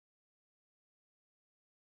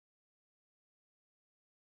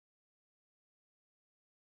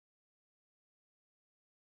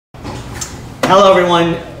Hello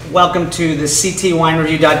everyone, welcome to the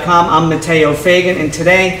ctwinereview.com. I'm Matteo Fagan, and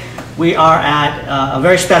today we are at a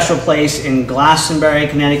very special place in Glastonbury,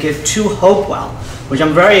 Connecticut, to Hopewell, which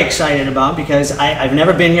I'm very excited about because I've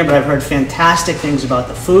never been here, but I've heard fantastic things about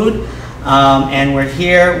the food. And we're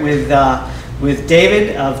here with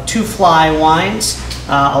David of Two Fly Wines,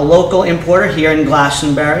 a local importer here in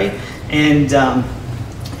Glastonbury, and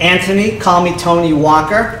Anthony, call me Tony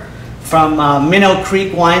Walker, from Minnow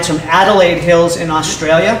Creek Wines from Adelaide Hills in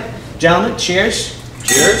Australia. Gentlemen, cheers.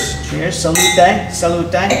 Cheers. Cheers. Salute.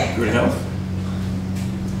 Salute. Good health.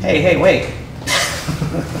 Hey, wait.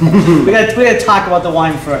 we gotta talk about the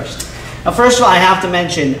wine first. Now, first of all, I have to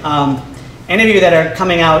mention, any of you that are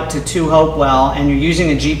coming out to Hopewell and you're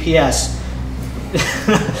using a GPS,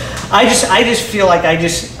 I just feel like I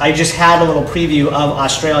just had a little preview of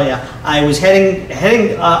Australia. I was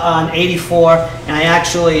heading on 84, and I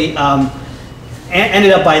actually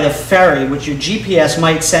ended up by the ferry, which your GPS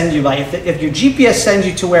might send you by. If your GPS sends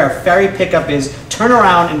you to where a ferry pickup is, turn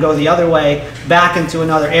around and go the other way back into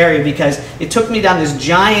another area, because it took me down this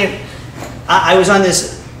giant. I was on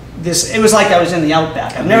this. It was like I was in the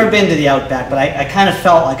outback. I've never been to the outback, but I kind of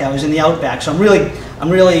felt like I was in the outback. So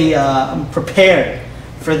I'm prepared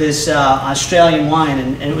for this Australian wine,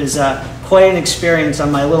 and it was quite an experience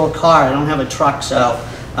on my little car. I don't have a truck, so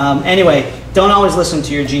anyway, don't always listen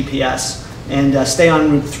to your GPS, and stay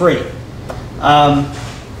on Route 3.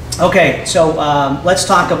 Okay, so let's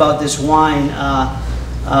talk about this wine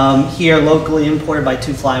here, locally imported by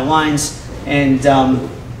Two Fly Wines. And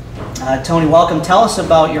Tony, welcome. Tell us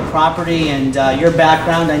about your property and your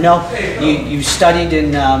background. I know you studied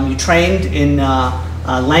in, you trained in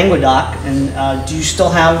Languedoc, and do you still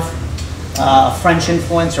have a French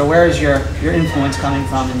influence, or where is your influence coming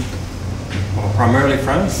from? Well, primarily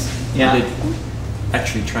France. Yeah. I did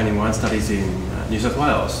actually training wine studies in New South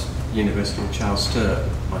Wales, University of Charles Sturt.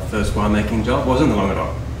 My first winemaking job was in the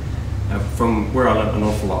Languedoc, from where I learned an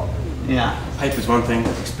awful lot. Yeah. Paper's one thing,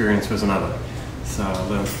 experience was another. So I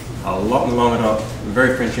learned a lot in the Languedoc,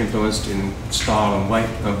 very French influenced in style and weight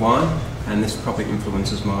of wine, and this probably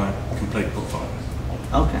influences my complete portfolio.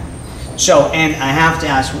 Okay. So, and I have to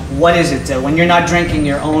ask, what is it when you're not drinking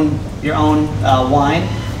your own wine?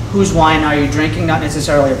 Whose wine are you drinking? Not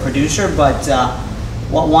necessarily a producer, but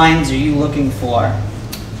what wines are you looking for?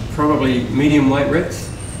 Probably medium white reds.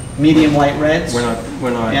 Medium white reds. When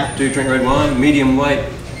I do drink red wine, medium white,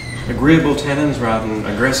 agreeable tannins rather than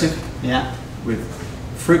aggressive. Yeah. With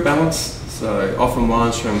fruit balance, so often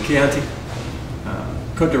wines from Chianti,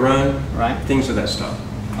 Côte d'Aron, right? Things of that style.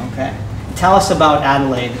 Okay. Tell us about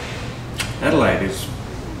Adelaide. Adelaide is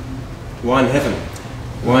wine heaven,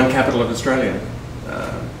 wine capital of Australia,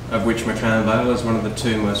 of which McLaren Vale is one of the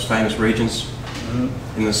two most famous regions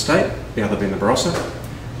in the state, the other being the Barossa.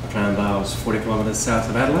 McLaren Vale is 40 kilometres south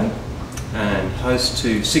of Adelaide and host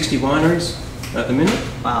to 60 wineries at the minute.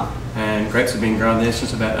 Wow. And grapes have been grown there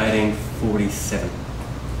since about 1847.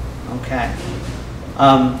 Okay.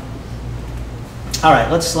 All right.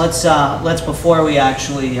 Let's before we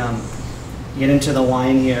actually get into the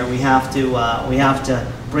wine here, we have to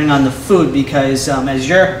bring on the food, because as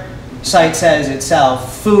your site says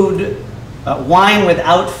itself, wine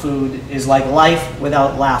without food is like life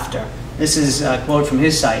without laughter. This is a quote from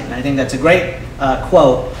his site, and I think that's a great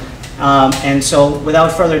quote. And so,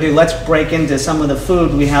 without further ado, let's break into some of the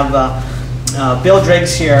food. We have Bill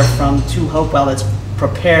Driggs here from Hopewell that's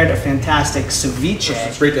prepared a fantastic ceviche.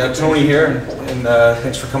 It's great to have Tony here, and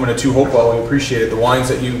thanks for coming to Hopewell. We appreciate it. The wines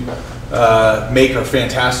that you make are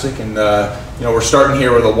fantastic, and you know, we're starting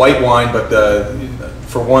here with a white wine, but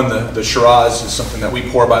for one, the Shiraz is something that we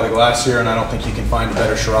pour by the glass here, and I don't think you can find a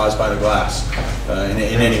better Shiraz by the glass in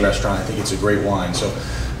any restaurant. I think it's a great wine. So,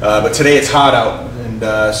 but today it's hot out,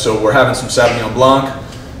 and so we're having some Suavignon Blanc,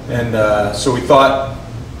 and so we thought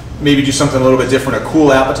maybe do something a little bit different, a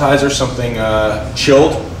cool appetizer, something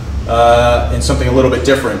chilled, and something a little bit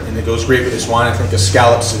different, and it goes great with this wine. I think a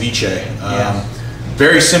scallop ceviche.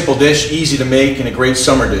 Very simple dish, easy to make, and a great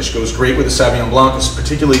summer dish. Goes great with the Sauvignon Blanc,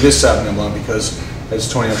 particularly this Sauvignon Blanc, because,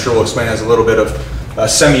 as Tony I'm sure will explain, has a little bit of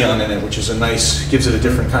Semillon in it, which is a nice, gives it a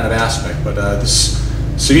different kind of aspect. But this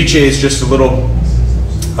ceviche is just a little,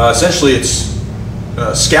 essentially it's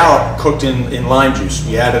scallop cooked in lime juice.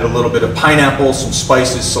 We added a little bit of pineapple, some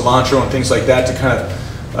spices, cilantro, and things like that to kind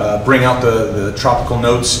of bring out the tropical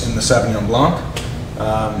notes in the Sauvignon Blanc.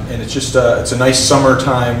 And it's just it's a nice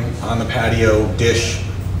summertime on the patio dish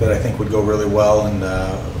that I think would go really well, and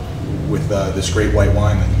with this great white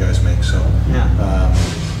wine that you guys make. So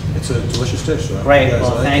it's a delicious dish. So great.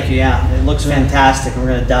 Well, thank you. Yeah, it looks fantastic. We're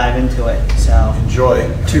going to dive into it. So enjoy.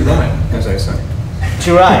 To right, as I say.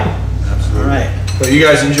 To right. Absolutely. All right. So you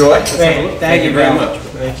guys enjoy. Great. Thank you very Bill. much.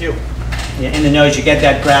 Thank you. Yeah, in the nose, you get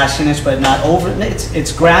that grassiness, but not over.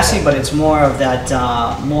 It's grassy, but it's more of that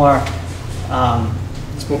It's more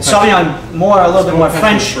Sauvignon, a little bit more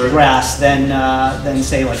French fruit. grass than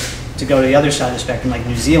say like to go to the other side of the spectrum, like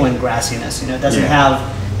New Zealand grassiness. You know, it doesn't Yeah.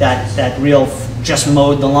 have that real just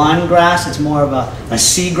mowed the lawn grass. It's more of a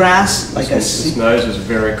sea grass, like a This nose is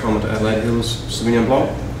very common to Adelaide Hills Sauvignon Blanc.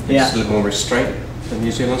 It's Yeah. a little more restrained than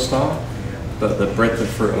New Zealand style, but the breadth of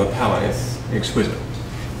fruit on the palate is exquisite.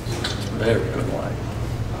 Very good wine.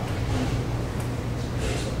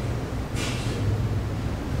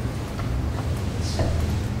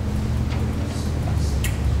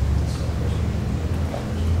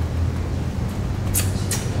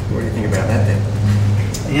 What do you think about that then?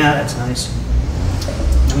 Yeah, that's nice.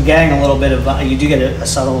 I'm getting a little bit of, you do get a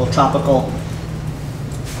subtle tropical,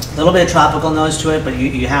 a little bit of tropical nose to it, but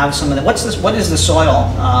you have some of that. What's this? What is the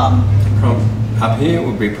soil? Up here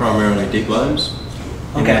would be primarily deep loams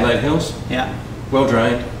in Okay. Adelaide Hills, Yeah, well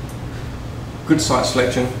drained, good site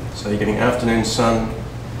selection, so you're getting afternoon sun,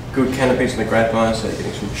 good canopies in the grapevine, so you're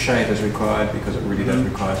getting some shade as required, because it really does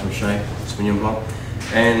require some shade, Sauvignon Blanc,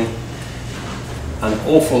 and an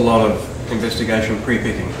awful lot of investigation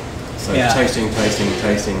pre-picking. So Yeah. tasting,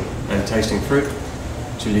 and tasting fruit,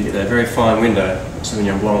 till you get that very fine window,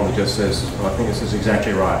 Sauvignon Blanc, that just says, "Oh, I think this is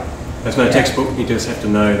exactly right." There's no Yeah. textbook, you just have to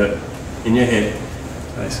know that in your head,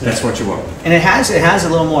 that's what you want. and it has a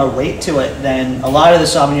little more weight to it than a lot of the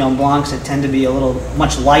Sauvignon Blancs that tend to be a little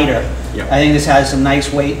much lighter. Yep. I think this has some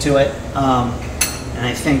nice weight to it, and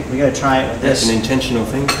I think we got to try it with That's this. an intentional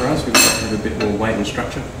thing for us. We've got to have a bit more weight and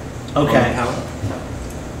structure on the Okay, palate.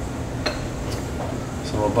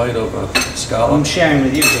 So a bite of a I'm scallop. sharing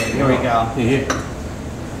with you, Dave. Here we go. Here.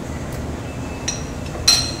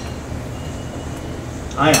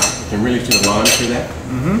 Oh yeah. You can really see the lime through that.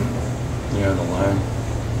 Yeah, the lime.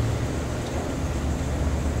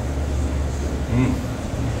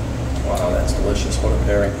 Wow, that's delicious. What a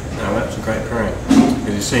pairing. Now that's a great pairing.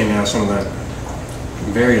 Because you see now some of the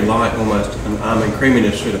very light, almost an almond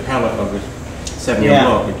creaminess through the palate of the Sauvignon Yeah.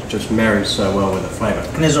 Blanc, which just marries so well with the flavour.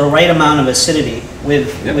 And there's a right amount of acidity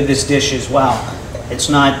with Yep. with this dish as well. It's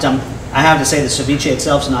not. I have to say the ceviche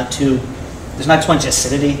itself is not too. There's not too much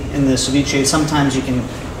acidity in the ceviche. Sometimes you can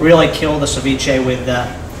really kill the ceviche with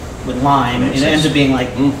lime. Makes It ends sense. up being like,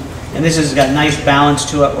 and this has got nice balance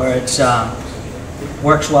to it where it's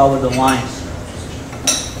works well with the wine.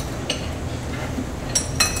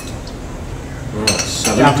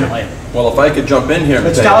 So Definitely. Well, if I could jump in here,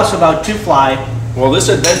 Let's Dave. tell us about Two Fly. Well, this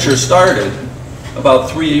adventure started about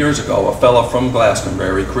 3 years ago. A fella from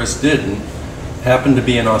Glastonbury, Chris Didden, happened to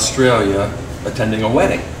be in Australia attending a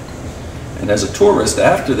wedding. And as a tourist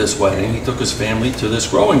after this wedding, he took his family to this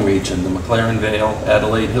growing region, the McLaren Vale,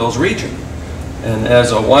 Adelaide Hills region. And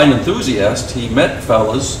as a wine enthusiast, he met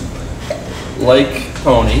fellas like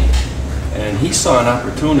Tony, and he saw an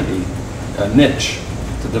opportunity, a niche,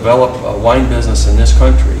 to develop a wine business in this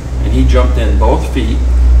country. And he jumped in both feet,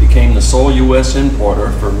 became the sole U.S.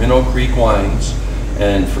 importer for Minnow Creek wines,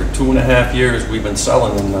 and for 2.5 years we've been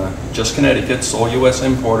selling in just Connecticut, sole U.S.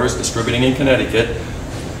 importers, distributing in Connecticut.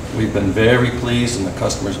 We've been very pleased, and the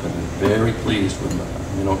customers have been very pleased with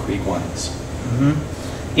Minnow Creek wines.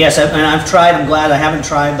 Yes, and I've tried. I'm glad I haven't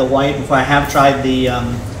tried the white before. I have tried the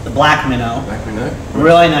black Minnow. Black Minnow.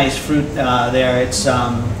 Really nice fruit there. It's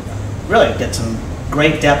really got some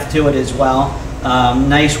great depth to it as well.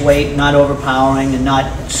 Nice weight, not overpowering, and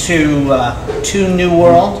not too new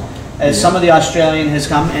world as some of the Australian has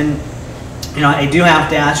come. And you know, I do have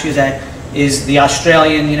to ask you is the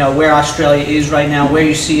Australian, you know, where Australia is right now, where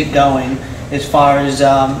you see it going as far as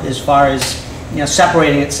you know,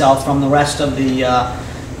 separating itself from the rest of the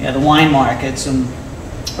you know, the wine markets, and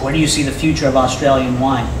where do you see the future of Australian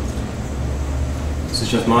wine? This is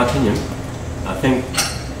just my opinion. I think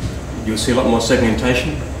you'll see a lot more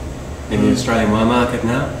segmentation in the Australian wine market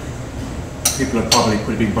now. People have probably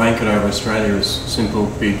put a big blanket over Australia as simple,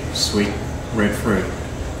 big, sweet, red fruit.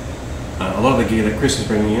 A lot of the gear that Chris is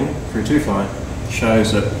bringing in through Two Fly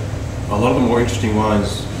shows that a lot of the more interesting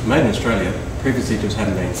wines made in Australia previously just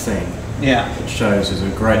hadn't been seen. Yeah. It shows there's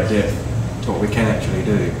a great depth to what we can actually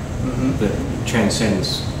do that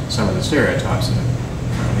transcends some of the stereotypes that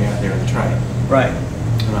are currently out there in the trade. Right.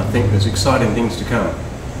 And I think there's exciting things to come.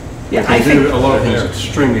 Yeah, We can I do think a lot of things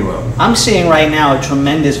extremely well. I'm seeing right now a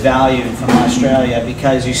tremendous value from Australia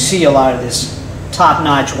because you see a lot of this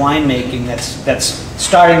top-notch winemaking that's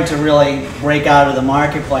starting to really break out of the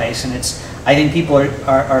marketplace, and I think people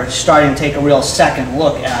are starting to take a real second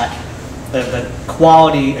look at the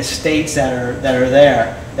quality estates that are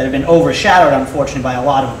there that have been overshadowed, unfortunately, by a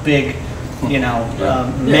lot of big you know,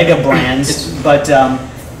 mega brands, but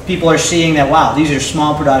people are seeing that, wow, these are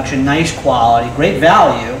small production, nice quality, great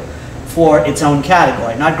value for its own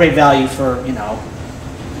category. Not great value for, you know,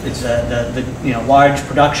 it's the you know, large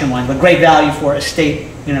production wine, but great value for estate,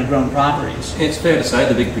 you know, grown properties. It's fair to say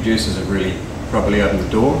the big producers have really probably opened the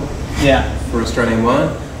door for Australian wine,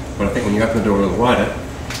 but I think when you open the door a little wider,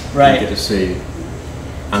 you get to see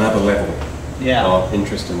another level of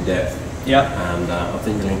interest and depth. And I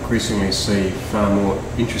think you'll increasingly see far more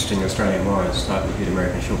interesting Australian wines starting to hit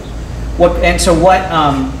American shores.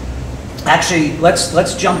 Actually,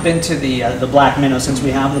 let's jump into the Black Minnow, since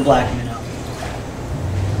we have the Black Minnow.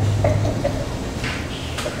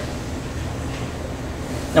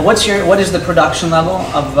 Now, what is the production level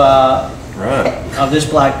of the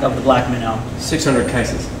Black Minnow? 600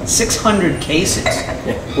 cases. 600 cases.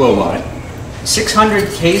 Yeah, worldwide.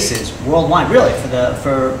 600 cases worldwide, really,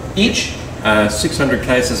 for each? 600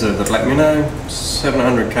 cases of the Black Minnow,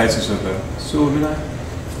 700 cases of the Suavignon,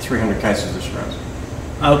 300 cases of Shiraz.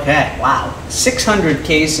 Okay, wow, 600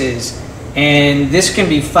 cases, and this can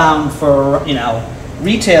be found for, you know,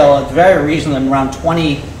 retail at very reasonable, around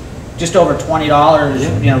just over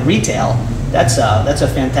 $20, you know, retail. That's a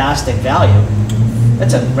fantastic value.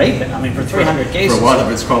 That's a great bit. I mean, for 300 cases. For one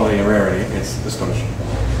of its quality and rarity, it's astonishing.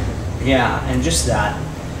 Yeah, and just that.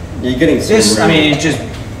 You're getting this. I mean, it's just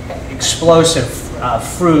explosive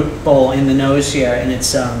fruit bowl in the nose here, and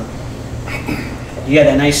it's you get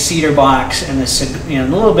a nice cedar box and you know, a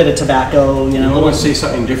little bit of tobacco. You know, you always see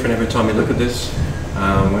something different every time you look at this.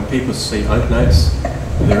 When people see oak notes,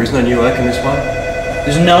 there is no new oak in this one.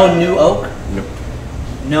 There's no new oak. Nope.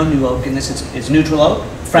 No new oak in this. It's neutral oak,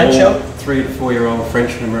 French oak. 3 to 4 year old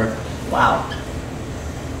French in America. Wow.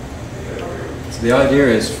 So the idea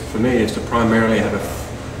is, for me, is to primarily have a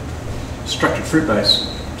structured fruit base,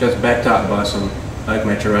 just backed up by some oak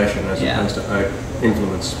maturation as opposed to oak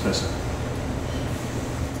influence per se.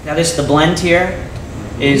 Now the blend here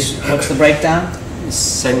is, what's the breakdown?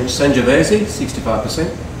 Sangiovese,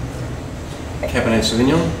 65%. Cabernet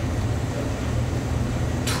Sauvignon,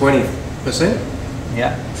 20%.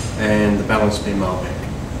 Yeah. And the balance being Malbec.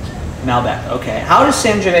 Malbec, okay. How does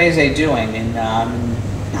Sangiovese doing in,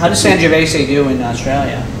 how does Sangiovese do in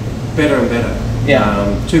Australia? Better and better.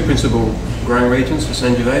 Yeah. 2 principal growing regions for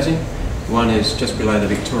Sangiovese. One is just below the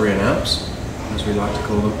Victorian Alps, as we like to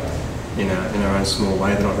call them, in our own small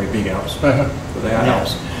way. They're not very big Alps, but they are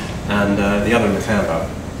Alps. And the other in the Founder,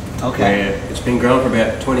 where it's been grown for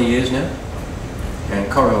about 20 years now. And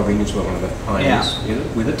Corral Vineyards were one of the pioneers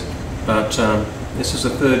with it. But this is the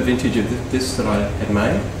 3rd vintage of this that I had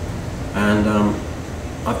made. And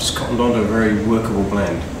I've just cottoned onto a very workable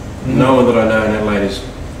blend. No one that I know in Adelaide is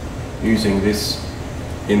using this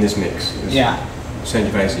in this mix.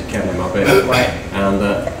 Sangiovese, Cabernet Malbec. Right. And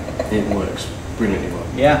it works brilliantly well.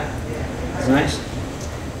 Yeah, it's nice.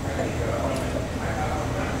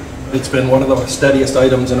 It's been one of the steadiest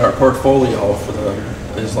items in our portfolio for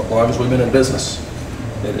as long as we've been in business.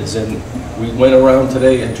 It is we went around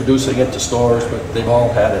today introducing it to stores, but they've all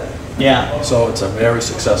had it. Yeah. So it's a very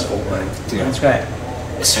successful wine. Yeah. That's great.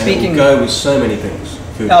 Speaking, and it will go with so many things.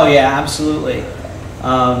 Food. Oh yeah, absolutely.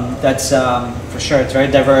 That's for sure. It's very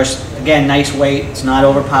diverse. Again, nice weight. It's not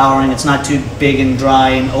overpowering. It's not too big and dry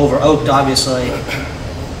and over oaked, obviously.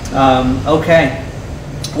 Okay.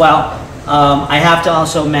 Well, I have to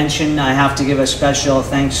also mention, I have to give a special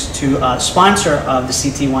thanks to sponsor of the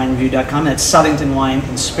CTWineReview.com. That's Southington Wine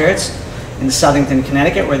and Spirits in Southington,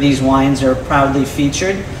 Connecticut, where these wines are proudly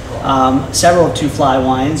featured. Several Two Fly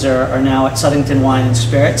wines are now at Southington Wine and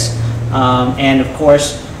Spirits, and of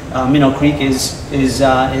course, Minnow Creek is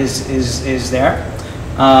there.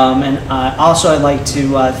 And also, I'd like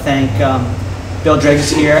to thank Bill Driggs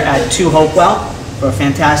here at 2 Hopewell for a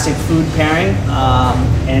fantastic food pairing,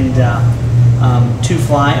 and Two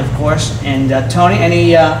Fly, of course. And Tony,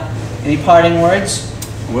 any parting words?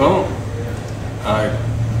 Well,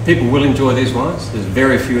 people will enjoy these wines. There's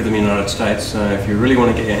very few of them in the United States, so if you really want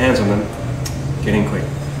to get your hands on them, get in quick.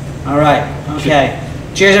 All right. Okay.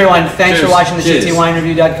 Cheers, everyone. Thanks for watching the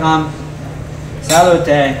CTWineReview.com.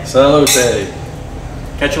 Salute. Salute.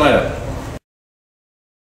 Catch you later.